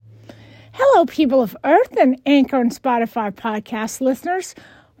Hello, people of Earth and Anchor and Spotify podcast listeners.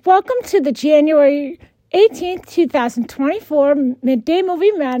 Welcome to the January 18th, 2024 Midday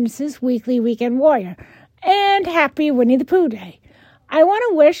Movie Madness's Weekly Weekend Warrior. And happy Winnie the Pooh Day. I want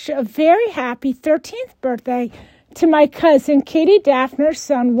to wish a very happy 13th birthday to my cousin Katie Daphner's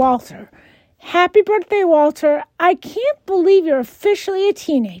son, Walter. Happy birthday, Walter. I can't believe you're officially a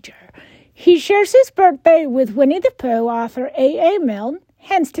teenager. He shares his birthday with Winnie the Pooh author A.A. Milne,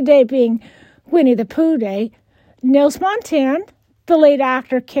 hence today being Winnie the Pooh Day, Nils Montan, the late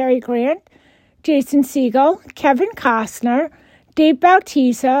actor Cary Grant, Jason Segel, Kevin Costner, Dave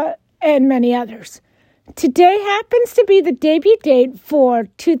Bautista, and many others. Today happens to be the debut date for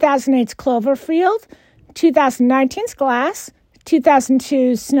 2008's Cloverfield, 2019's Glass,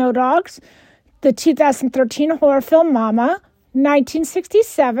 2002's Snow Dogs, the 2013 horror film Mama,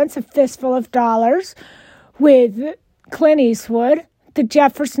 1967's A Fistful of Dollars with Clint Eastwood, The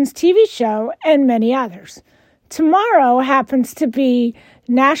Jeffersons TV show, and many others. Tomorrow happens to be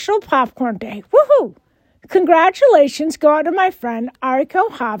National Popcorn Day. Woohoo! Congratulations go out to my friend Ariko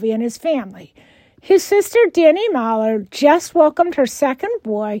Javi and his family. His sister Danny Mahler just welcomed her second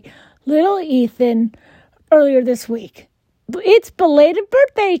boy, little Ethan, earlier this week. It's belated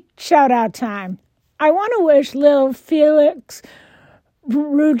birthday shout-out time. I want to wish little Felix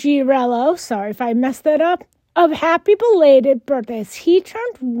Ruggiero, sorry if I messed that up, of happy belated birthdays. He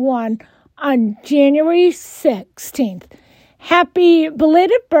turned 1 on January 16th. Happy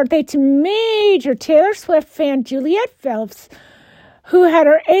belated birthday to major Taylor Swift fan Juliette Phillips, who had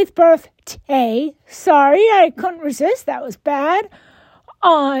her 8th birthday. Sorry, I couldn't resist. That was bad.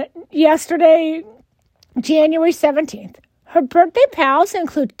 On yesterday, January 17th. Her birthday pals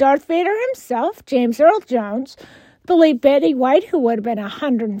include Darth Vader himself, James Earl Jones, the late Betty White, who would have been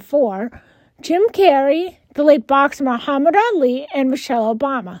 104, Jim Carrey, the late boxer Muhammad Ali, and Michelle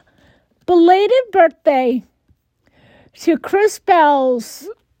Obama. Belated birthday to Chris Bell's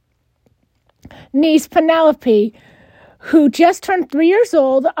niece Penelope, who just turned 3 years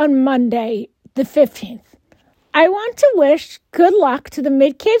old on Monday, the 15th. I want to wish good luck to the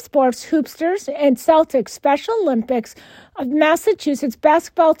Mid-Cave Sports Hoopsters and Celtics Special Olympics of Massachusetts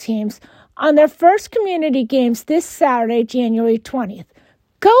basketball teams on their first community games this Saturday, January 20th.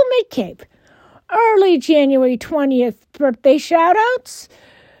 Go Mid-Cave! Early January 20th birthday shout-outs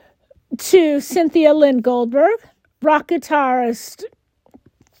to Cynthia Lynn Goldberg, rock guitarist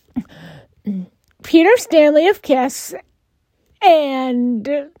Peter Stanley of Kiss,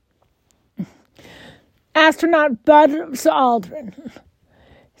 and astronaut Buzz Aldrin.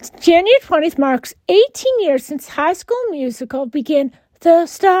 January 20th marks 18 years since High School Musical began the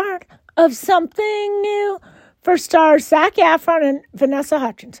start of something new for stars Zac Efron and Vanessa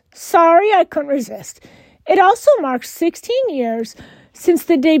Hudgens. Sorry, I couldn't resist. It also marks 16 years since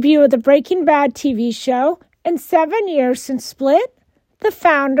the debut of the Breaking Bad TV show and 7 years since Split, The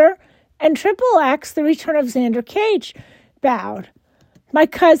Founder, and Triple X, The Return of Xander Cage, bowed. My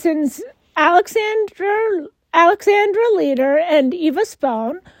cousins Alexandra Leader and Eva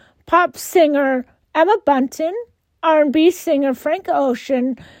Spone, pop singer Emma Bunton, R&B singer Frank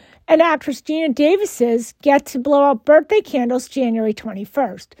Ocean, and actress Gina Davis's get to blow out birthday candles January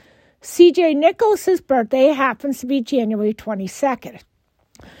 21st. C.J. Nicholas's birthday happens to be January 22nd.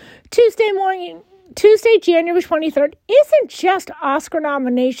 Tuesday, January 23rd isn't just Oscar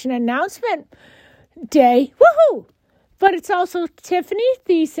nomination announcement day. Woohoo! But it's also Tiffany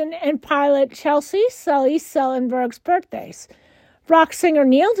Thiessen and pilot Chelsea Sully Sullenberg's birthdays. Rock singer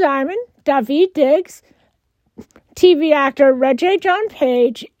Neil Diamond, Daveed Diggs, TV actor Regé John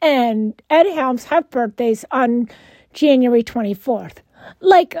Page, and Ed Helms have birthdays on January 24th.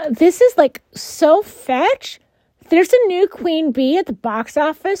 This is so fetch. There's a new Queen Bee at the box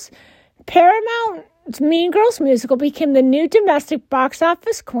office. Paramount's Mean Girls musical became the new domestic box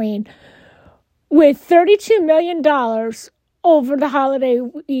office queen with $32 million over the holiday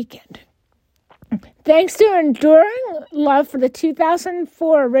weekend. Thanks to enduring love for the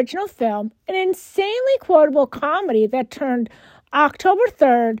 2004 original film, an insanely quotable comedy that turned October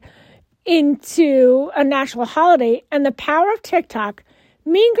 3rd into a national holiday, and the power of TikTok,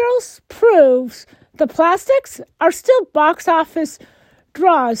 Mean Girls proves the plastics are still box office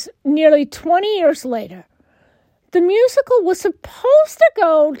draws nearly 20 years later. The musical was supposed to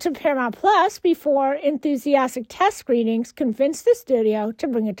go to Paramount Plus before enthusiastic test screenings convinced the studio to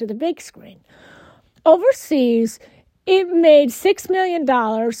bring it to the big screen. Overseas, it made $6 million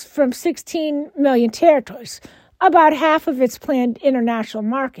from 16 million territories, about half of its planned international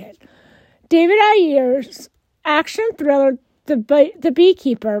market. David Ayer's action thriller The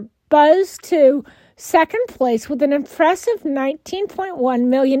Beekeeper buzzed to second place with an impressive $19.1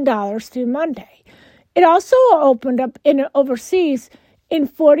 million through Monday. It also opened up overseas in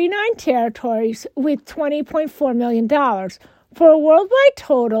 49 territories with $20.4 million for a worldwide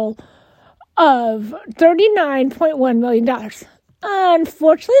total of $39.1 million.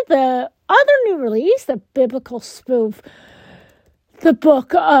 Unfortunately, the other new release, the biblical spoof, The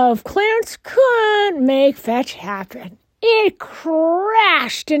Book of Clarence, couldn't make fetch happen. It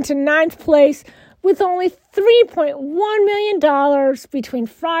crashed into ninth place with only $3.1 million between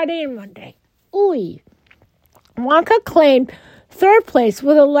Friday and Monday. Ooh. Wonka claimed third place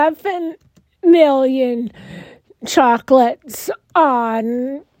with 11 million chocolates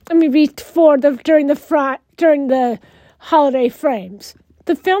during the holiday frames.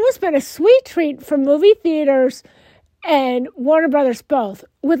 The film has been a sweet treat for movie theaters and Warner Brothers both,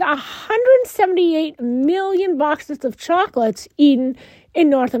 with 178 million boxes of chocolates eaten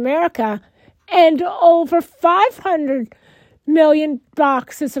in North America and over 500 million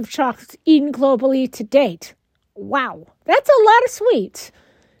boxes of chocolates eaten globally to date. Wow, that's a lot of sweets.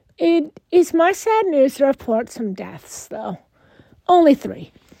 It is my sad news to report some deaths, though. Only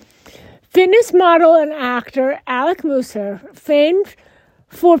 3. Fitness model and actor Alec Musser, famed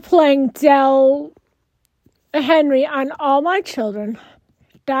for playing Del Henry on All My Children,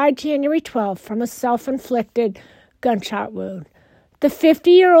 died January 12th from a self-inflicted gunshot wound. The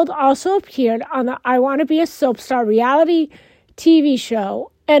 50-year-old also appeared on the I Want to Be a Soap Star reality TV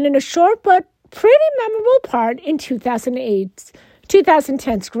show and in a short but pretty memorable part in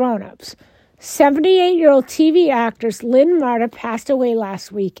 2010's Grown Ups. 78-year-old TV actress Lynn Marta passed away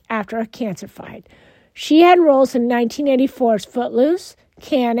last week after a cancer fight. She had roles in 1984's Footloose,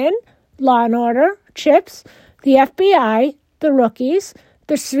 Cannon, Law & Order, Chips, The FBI, The Rookies,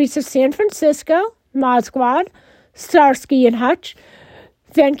 The Streets of San Francisco, Mod Squad, Starsky and Hutch.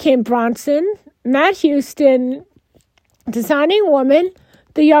 Then came Bronson, Matt Houston, Designing Woman,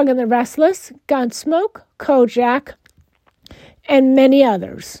 The Young and the Restless, Gunsmoke, Kojak, and many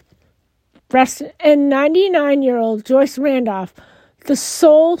others. And 99-year-old Joyce Randolph, the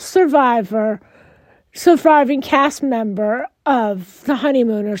sole surviving cast member of The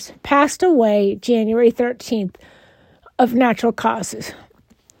Honeymooners, passed away January 13th of natural causes.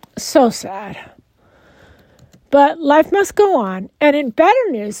 So sad. But life must go on. And in better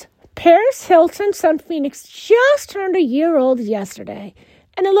news, Paris Hilton's son Phoenix just turned a year old yesterday.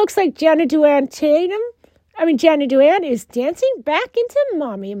 And it looks like Jenna Dewan is dancing back into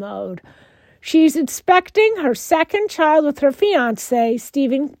mommy mode. She's expecting her second child with her fiancé,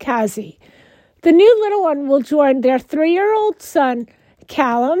 Stephen Kazi. The new little one will join their 3-year-old son,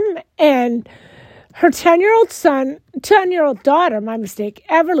 Callum, and her 10-year-old daughter,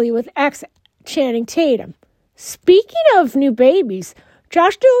 Everly, with ex Channing Tatum. Speaking of new babies,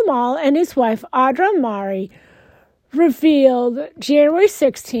 Josh Duhamel and his wife, Audra Mari, revealed January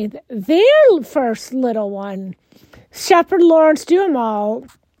 16th their first little one. Shepherd Lawrence Duhamel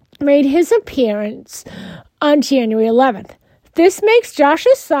made his appearance on January 11th. This makes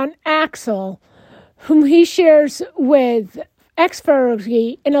Josh's son, Axel, whom he shares with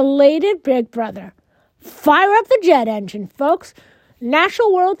ex-Fergie, an elated big brother. Fire up the jet engine, folks.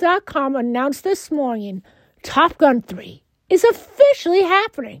 NationalWorld.com announced this morning Top Gun 3 is officially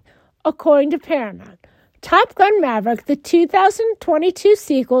happening, according to Paramount. Top Gun Maverick, the 2022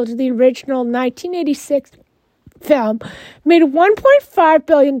 sequel to the original 1986 film, made $1.5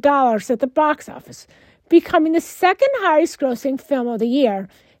 billion at the box office, becoming the second highest grossing film of the year,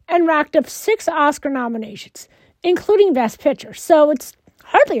 and racked up 6 Oscar nominations, including Best Picture. So it's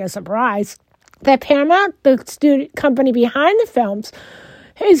hardly a surprise that Paramount, the company behind the films,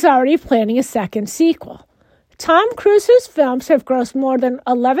 is already planning a second sequel. Tom Cruise's films have grossed more than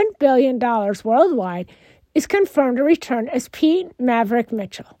 $11 billion worldwide, is confirmed to return as Pete Maverick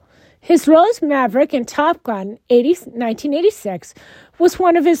Mitchell. His role as Maverick in Top Gun 1986 was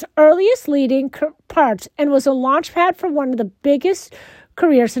one of his earliest leading parts and was a launchpad for one of the biggest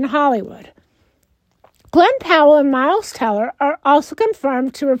careers in Hollywood. Glenn Powell and Miles Teller are also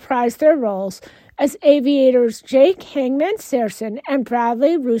confirmed to reprise their roles as aviators Jake Hangman Searson and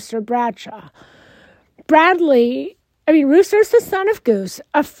Bradley Rooster Bradshaw. Rooster's the son of Goose,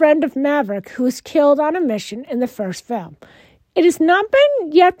 a friend of Maverick who was killed on a mission in the first film. It has not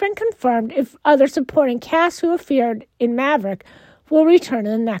yet been confirmed if other supporting cast who appeared in Maverick will return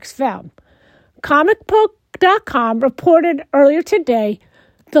in the next film. ComicBook.com reported earlier today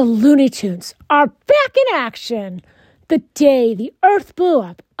the Looney Tunes are back in action. The Day the Earth Blew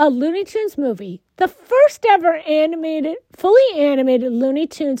Up, a Looney Tunes movie, the first ever fully animated Looney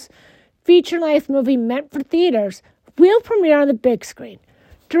Tunes feature-length movie meant for theaters, will premiere on the big screen.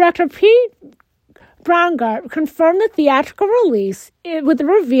 Director Pete Braungart confirmed the theatrical release with the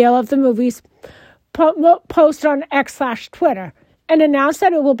reveal of the movie's post on X/Twitter and announced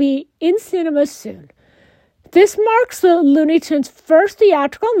that it will be in cinemas soon. This marks the Looney Tunes' first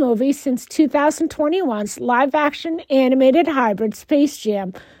theatrical movie since 2021's live-action animated hybrid Space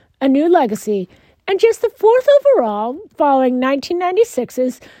Jam: A New Legacy, and just the fourth overall following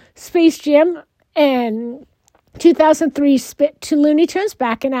 1996's Space Jam and 2003's Looney Tunes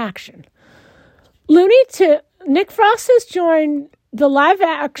Back in Action. Nick Frost has joined the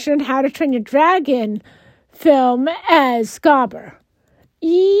live-action How to Train Your Dragon film as Gobber.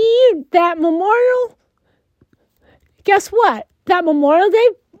 Guess what? That Memorial Day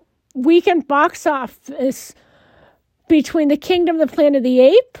weekend box office between The Kingdom, the Planet of the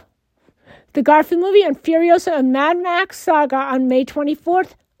Apes, the Garfield movie, and Furiosa and Mad Max Saga on May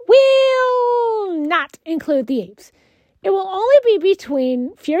 24th will not include the apes. It will only be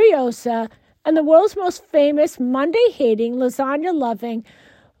between Furiosa and the world's most famous Monday-hating, lasagna-loving,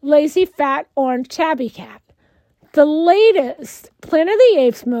 lazy, fat, orange tabby cat. The latest Planet of the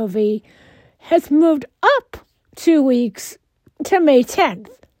Apes movie has moved up 2 weeks to May 10th.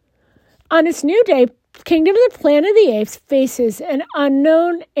 On its new day, Kingdom of the Planet of the Apes faces an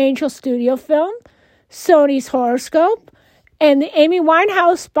unknown Angel Studio film, Sony's Horoscope, and the Amy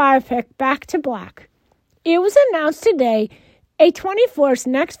Winehouse biopic Back to Black. It was announced today A24's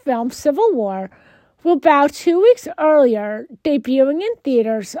next film, Civil War, will bow 2 weeks earlier, debuting in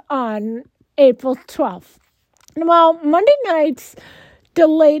theaters on April 12th. While Monday night's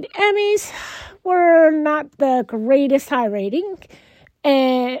delayed Emmys were not the greatest high rating,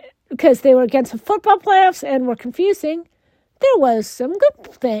 because they were against the football playoffs and were confusing, there were some good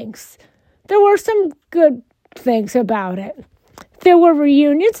things about it. There were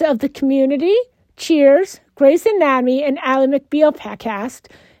reunions of the Community, Cheers, Grey's Anatomy, and Ally McBeal cast.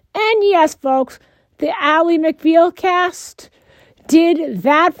 And yes, folks, the Ally McBeal cast did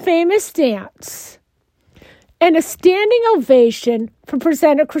that famous dance. And a standing ovation for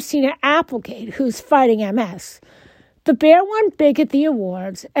presenter Christina Applegate, who's fighting MS. The Bear won big at the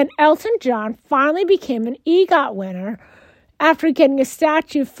awards, and Elton John finally became an EGOT winner after getting a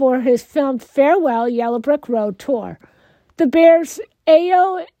statue for his film Farewell Yellow Brick Road tour. The Bears'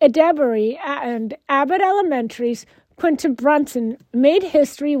 Ayo Edebiri and Abbott Elementary's Quentin Brunson made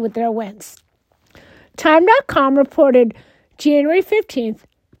history with their wins. Time.com reported January 15th,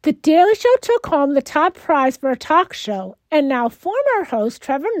 The Daily Show took home the top prize for a talk show, and now former host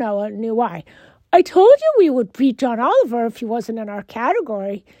Trevor Noah knew why. I told you we would beat John Oliver if he wasn't in our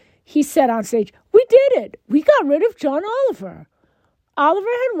category, he said on stage. We did it. We got rid of John Oliver. Oliver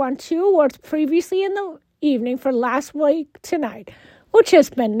had won 2 awards previously in the evening for Last Week Tonight, which has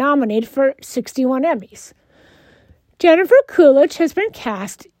been nominated for 61 Emmys. Jennifer Coolidge has been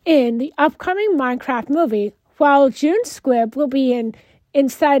cast in the upcoming Minecraft movie, while June Squibb will be in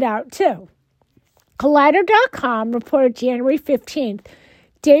Inside Out 2. Collider.com reported January 15th,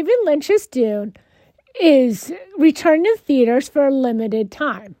 David Lynch's Dune is returning to theaters for a limited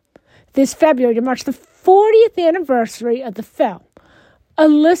time this February to mark the 40th anniversary of the film. A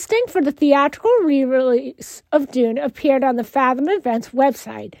listing for the theatrical re-release of Dune appeared on the Fathom Events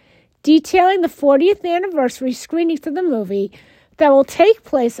website, detailing the 40th anniversary screenings of the movie that will take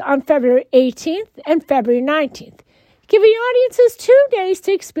place on February 18th and February 19th, giving audiences 2 days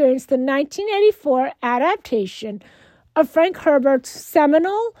to experience the 1984 adaptation of Frank Herbert's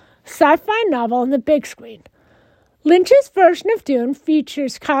seminal sci-fi novel on the big screen. Lynch's version of Dune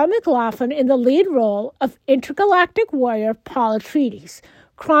features Kyle MacLachlan in the lead role of intergalactic warrior Paul Atreides,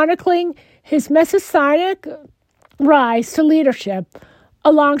 chronicling his messianic rise to leadership,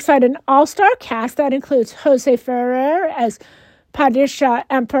 alongside an all-star cast that includes Jose Ferrer as Padishah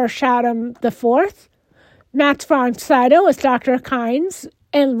Emperor Shaddam IV, Max von Sydow as Dr. Kynes,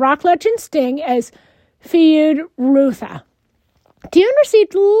 and rock legend Sting as Feud Rutha. Dune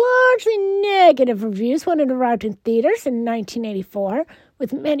received largely negative reviews when it arrived in theaters in 1984,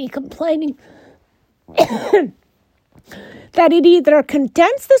 with many complaining that it either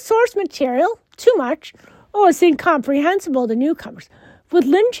condensed the source material too much or was incomprehensible to newcomers, with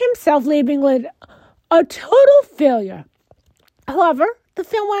Lynch himself labeling it a total failure. However, the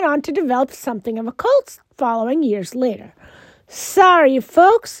film went on to develop something of a cult following years later. Sorry,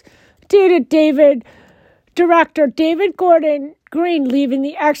 folks, due to director David Gordon Green leaving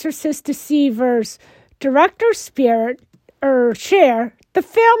The Exorcist Deceivers director's chair, the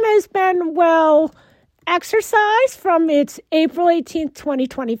film has been well exercised from its April 18th,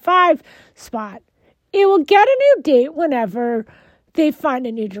 2025 spot. It will get a new date whenever they find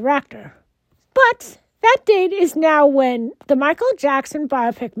a new director. But that date is now when the Michael Jackson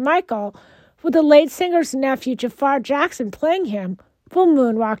biopic Michael with the late singer's nephew Jafar Jackson playing him, will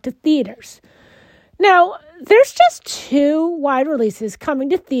moonwalk to theaters. Now, there's just 2 wide releases coming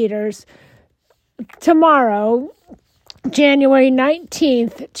to theaters tomorrow, January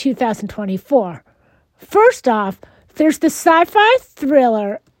 19th, 2024. First off, there's the sci-fi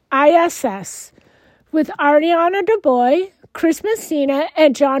thriller ISS with Ariana DeBoy, Chris Messina,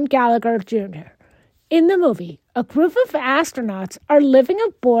 and John Gallagher Jr. In the movie, a group of astronauts are living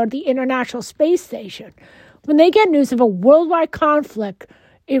aboard the International Space Station when they get news of a worldwide conflict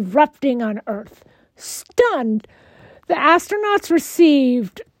erupting on Earth. Stunned, the astronauts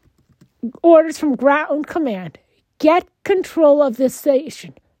received orders from ground command: get control of this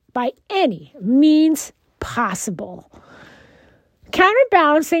station by any means possible.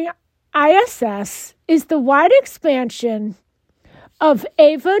 Counterbalancing ISS is the wide expansion of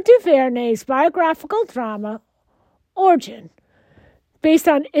Ava DuVernay's biographical drama, Origin, based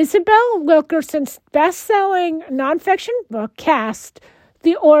on Isabel Wilkerson's best-selling nonfiction book, Cast,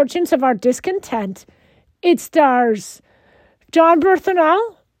 The Origins of Our Discontent. It stars John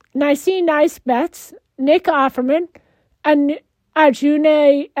Berthenol, Nicey Nice Betts, Nick Offerman,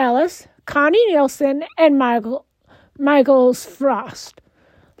 Ajune Ellis, Connie Nielsen, and Michaels Frost.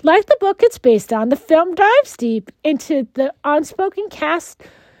 Like the book it's based on, the film dives deep into the unspoken caste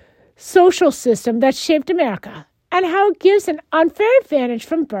social system that shaped America and how it gives an unfair advantage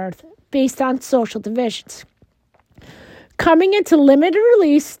from birth based on social divisions. Coming into limited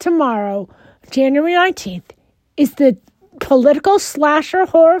release tomorrow, January 19th, is the political slasher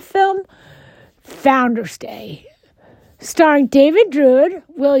horror film Founders Day, starring David Druid,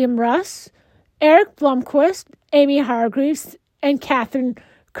 William Russ, Eric Blumquist, Amy Hargreaves, and Catherine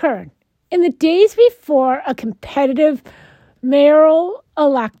Kern. In the days before a competitive mayoral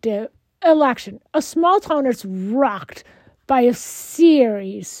election, a small town is rocked by a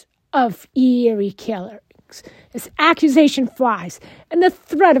series of eerie killings as accusation flies and the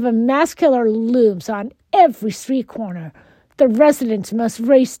threat of a mass killer looms on every street corner. The residents must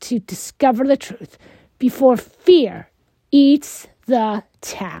race to discover the truth before fear eats the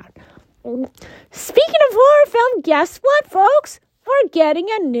town. Speaking of horror film, guess what, folks? We're getting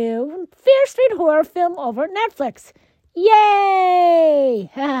a new Fear Street horror film over at Netflix. Yay!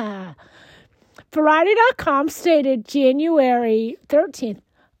 Variety.com stated January 13th,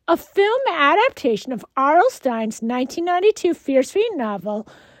 a film adaptation of R.L. Stine's 1992 Fear Street novel,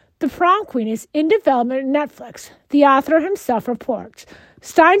 The Prom Queen, is in development on Netflix. The author himself reports.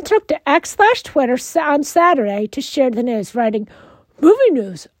 Stine took to X/Twitter on Saturday to share the news, writing, "Movie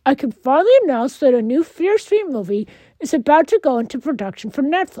news. I can finally announce that a new Fear Street movie is about to go into production for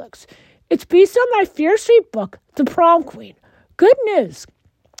Netflix. It's based on my Fear Street book, The Prom Queen. Good news.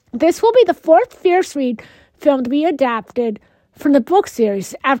 This will be the 4th Fear Street film to be adapted from the book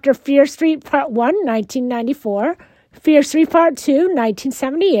series after Fear Street Part 1, 1994, Fear Street Part 2,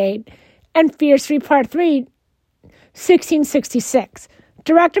 1978, and Fear Street Part 3, 1666.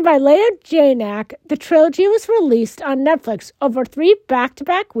 Directed by Leah Janak, the trilogy was released on Netflix over 3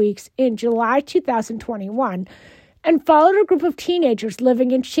 back-to-back weeks in July 2021 and followed a group of teenagers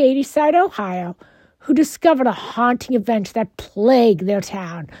living in Shadyside, Ohio, who discovered a haunting event that plagued their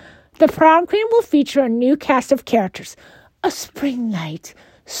town. The Prom Queen will feature a new cast of characters: a spring night,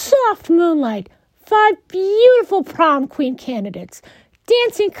 soft moonlight, 5 beautiful prom queen candidates,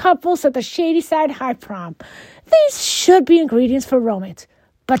 dancing couples at the Shadyside High Prom. These should be ingredients for romance,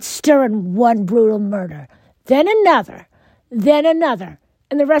 but stir in one brutal murder, then another,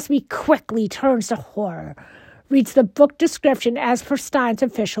 and the recipe quickly turns to horror, reads the book description as per Stine's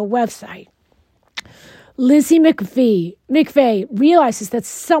official website. Lizzie McVeigh realizes that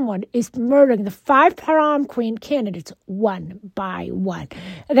someone is murdering the 5 prom queen candidates one by one,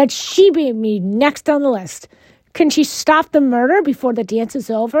 and that she may be next on the list. Can she stop the murder before the dance is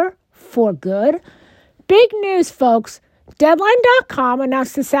over? For good? Big news, folks. Deadline.com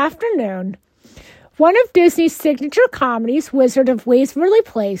announced this afternoon one of Disney's signature comedies, Wizard of Waverly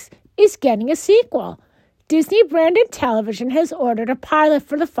Place, is getting a sequel. Disney-branded television has ordered a pilot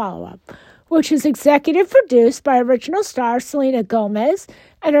for the follow-up, which is executive produced by original star Selena Gomez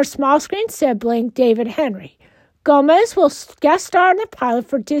and her small-screen sibling, David Henry. Gomez will guest star in the pilot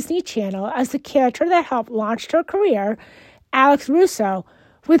for Disney Channel as the character that helped launch her career, Alex Russo,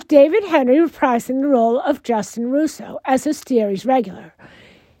 with David Henry reprising the role of Justin Russo as a series regular.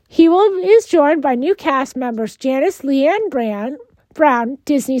 He is joined by new cast members Janice Leanne Brown,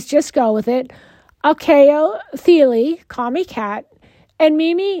 Disney's Just Go With It, Alkeo Thiele, Call Me Kat, and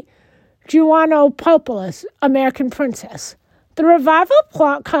Mimi Juanopoulos, American Princess. The revival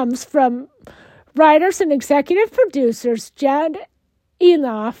plot comes from writers and executive producers Jed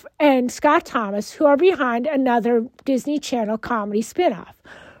Elof and Scott Thomas, who are behind another Disney Channel comedy spinoff,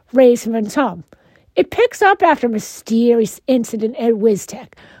 Raven's Home. It picks up after a mysterious incident at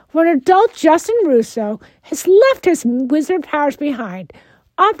WizTech, when adult Justin Russo has left his wizard powers behind,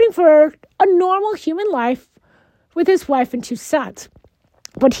 opting for a normal human life with his wife and 2 sons.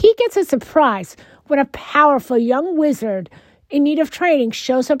 But he gets a surprise when a powerful young wizard in need of training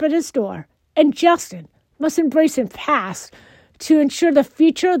shows up at his door, and Justin must embrace his past to ensure the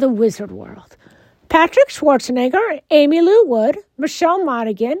future of the wizard world. Patrick Schwarzenegger, Amy Lou Wood, Michelle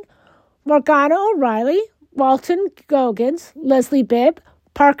Monaghan, Morgana O'Reilly, Walton Goggins, Leslie Bibb,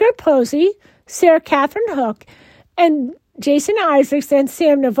 Parker Posey, Sarah Catherine Hook, and Jason Isaacs and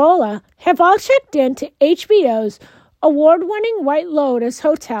Sam Nivola have all checked in to HBO's award-winning White Lotus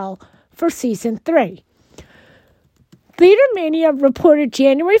Hotel for Season 3. Theater Mania reported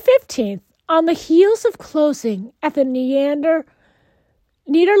January 15th, on the heels of closing at the Nederlander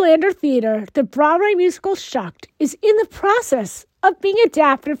Theater, the Broadway musical Shucked is in the process of being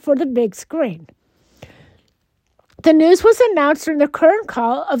adapted for the big screen. The news was announced during the current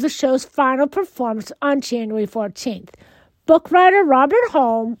call of the show's final performance on January 14th. Book writer Robert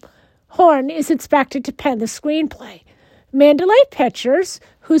Horn is expected to pen the screenplay. Mandalay Pictures,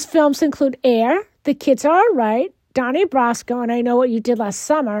 whose films include Air, The Kids Are All Right, Donnie Brasco, and I Know What You Did Last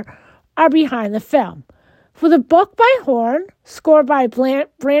Summer, are behind the film. With a book by Horn, score by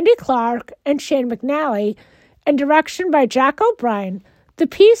Brandy Clark and Shane McNally, and direction by Jack O'Brien, the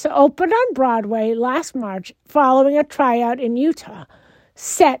piece opened on Broadway last March following a tryout in Utah.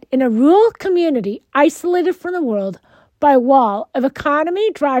 Set in a rural community isolated from the world by a wall of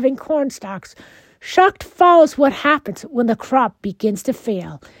economy-driving cornstalks, Shucked follows what happens when the crop begins to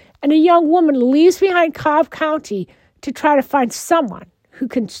fail, and a young woman leaves behind Cobb County to try to find someone who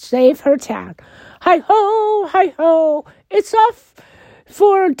can save her town. Heigh ho, heigh ho, it's off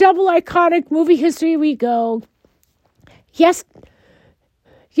for double iconic movie history we go. Yesterday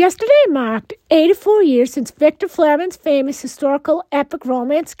marked 84 years since Victor Fleming's famous historical epic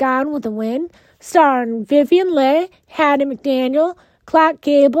romance Gone with the Wind, starring Vivien Leigh, Hattie McDaniel, Clark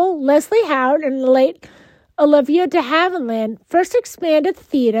Gable, Leslie Howard, and the late Olivia de Havilland, first expanded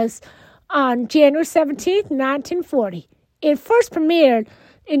theaters on January 17, 1940. It first premiered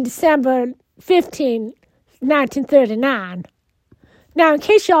in December 15, 1939. Now, in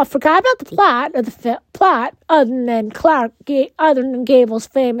case y'all forgot about the plot, other than Gable's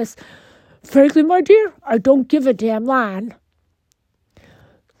famous, "Frankly, my dear, I don't give a damn" line,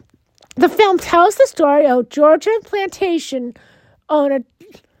 the film tells the story of Georgia plantation owner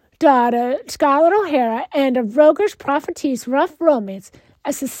daughter Scarlett O'Hara and a roguish prophetess rough romance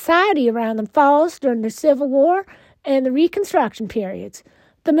as society around them falls during the Civil War and the Reconstruction periods.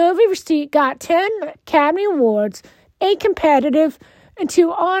 The movie got 10 Academy Awards, 8 competitive and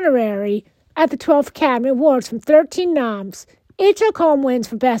 2 honorary at the 12th Academy Awards from 13 noms. It took home wins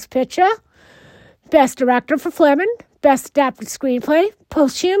for Best Picture, Best Director for Fleming, Best Adapted Screenplay,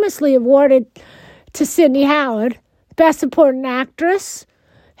 posthumously awarded to Sidney Howard, Best Supporting Actress,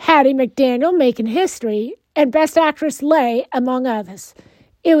 Hattie McDaniel, making history, and Best Actress Leigh, among others.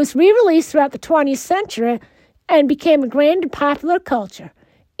 It was re-released throughout the 20th century and became ingrained in popular culture.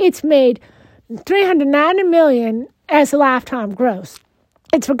 It's made $390 million as a lifetime gross.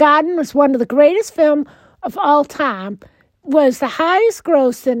 It's regarded as one of the greatest films of all time, was the highest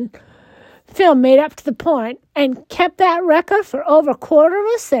grossing film made up to the point, and kept that record for over a quarter of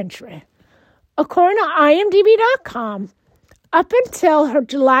a century. According to IMDb.com, up until her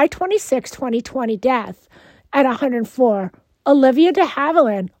July 26, 2020 death at 104, Olivia de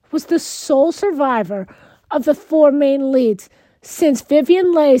Havilland was the sole survivor of the 4 main leads since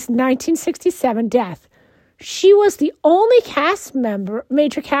Vivien Leigh's 1967 death. She was the only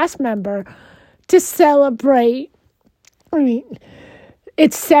major cast member to celebrate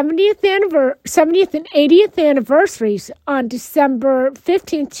its 70th and 80th anniversaries on December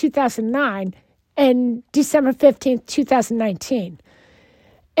 15, 2009 and December 15, 2019.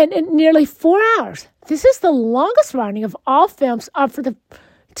 And in nearly 4 hours. This is the longest running of all films up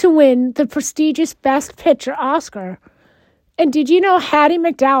to win the prestigious Best Picture Oscar. And did you know Hattie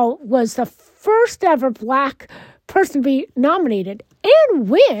McDowell was the first ever Black person to be nominated and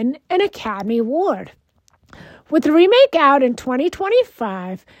win an Academy Award? With the remake out in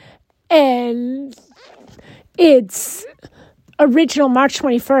 2025 and its original March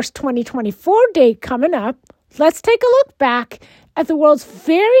 21st, 2024 date coming up, let's take a look back at the world's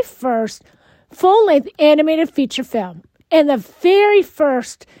very first full-length animated feature film and the very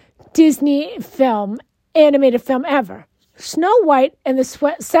first Disney animated film ever, Snow White and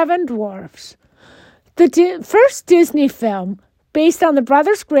the Seven Dwarfs. The first Disney film based on the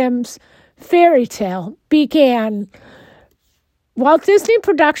Brothers Grimm's fairy tale, began Walt Disney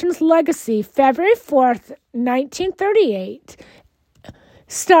Productions' legacy February 4th, 1938,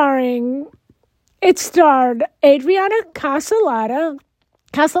 it starred Adriana Caselotti,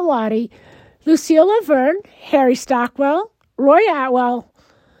 Lucille Laverne, Harry Stockwell, Roy Atwell,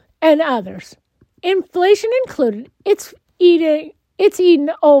 and others. Inflation included, it's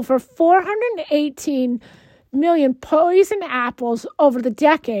eaten over 418 million poison apples over the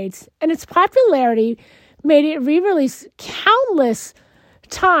decades, and its popularity made it re-released countless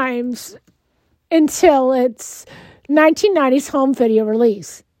times until its 1990s home video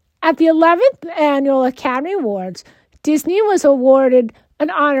release. At the 11th Annual Academy Awards, Disney was awarded an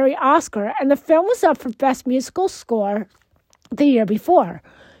honorary Oscar, and the film was up for Best Musical Score the year before.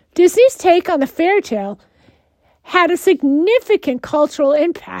 Disney's take on the fairy tale had a significant cultural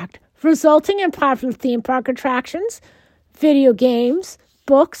impact, resulting in popular theme park attractions, video games,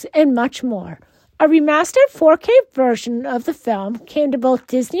 books, and much more. A remastered 4K version of the film came to both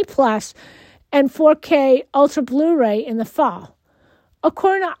Disney Plus and 4K Ultra Blu-ray in the fall.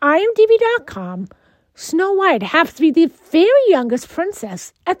 According to IMDb.com, Snow White happens to be the very youngest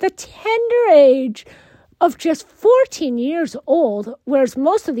princess at the tender age of just 14 years old, whereas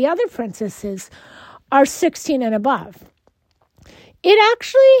most of the other princesses are 16 and above. It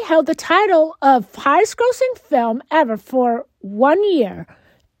actually held the title of highest-grossing film ever for 1 year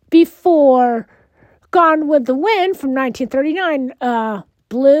before Gone with the Wind from 1939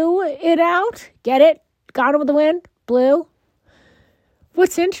 blew it out. Get it? Gone with the Wind? Blew.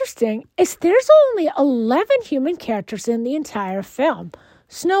 What's interesting is there's only 11 human characters in the entire film.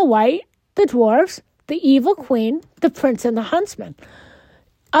 Snow White, the dwarves, the evil queen, the prince, and the huntsman.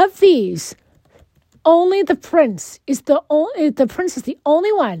 Of these, only the prince is the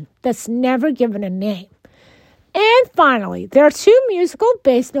only one that's never given a name. And finally, there are two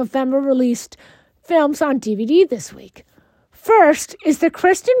musical-based November-released films on DVD this week. First is the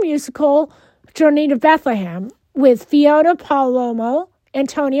Christian musical Journey to Bethlehem with Fiona Palomo,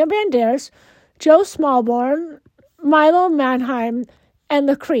 Antonio Banderas, Joe Smallborn, Milo Manheim, and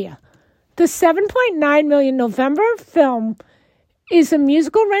Lucrea. The $7.9 million November film is a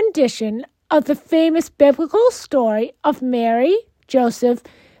musical rendition of the famous biblical story of Mary, Joseph,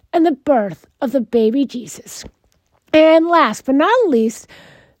 and the birth of the baby Jesus. And last but not least,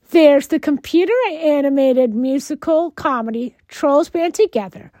 there's the computer-animated musical comedy Trolls Band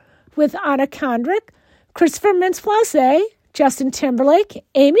Together with Anna Kendrick, Christopher Mintz-Plasse, Justin Timberlake,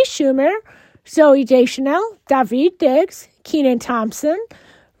 Amy Schumer, Zooey Deschanel, Daveed Diggs, Kenan Thompson,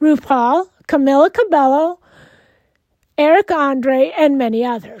 RuPaul, Camila Cabello, Eric Andre, and many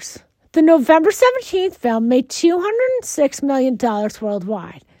others. The November 17th film made $206 million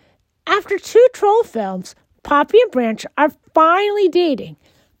worldwide. After two troll films, Poppy and Branch are finally dating,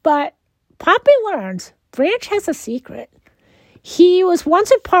 but Poppy learns Branch has a secret. He was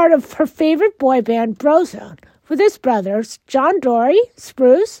once a part of her favorite boy band, Brozone, with his brothers, John Dory,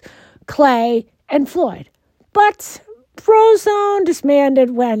 Spruce, Clay, and Floyd. But Brozone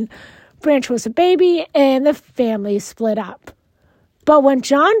disbanded when Branch was a baby and the family split up. But when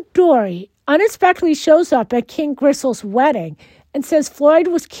John Dory unexpectedly shows up at King Gristle's wedding and says Floyd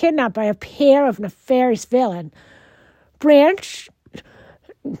was kidnapped by a pair of nefarious villains, Branch,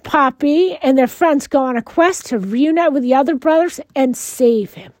 Poppy, and their friends go on a quest to reunite with the other brothers and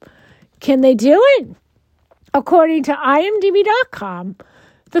save him. Can they do it? According to IMDb.com,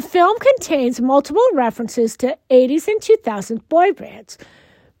 the film contains multiple references to 80s and 2000s boy bands,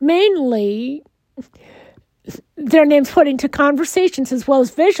 mainly their names put into conversations as well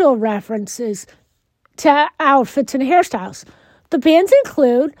as visual references to outfits and hairstyles. The bands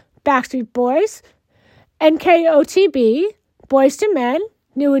include Backstreet Boys, NKOTB, Boyz II Men,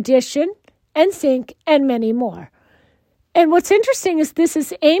 New Edition, NSYNC, and many more. And what's interesting is this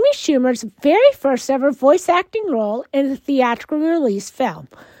is Amy Schumer's very first ever voice acting role in a theatrically released film.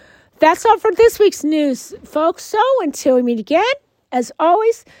 That's all for this week's news, folks. So until we meet again, as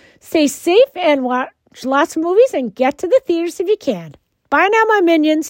always, stay safe and watch lots of movies and get to the theaters if you can. Bye now, my minions.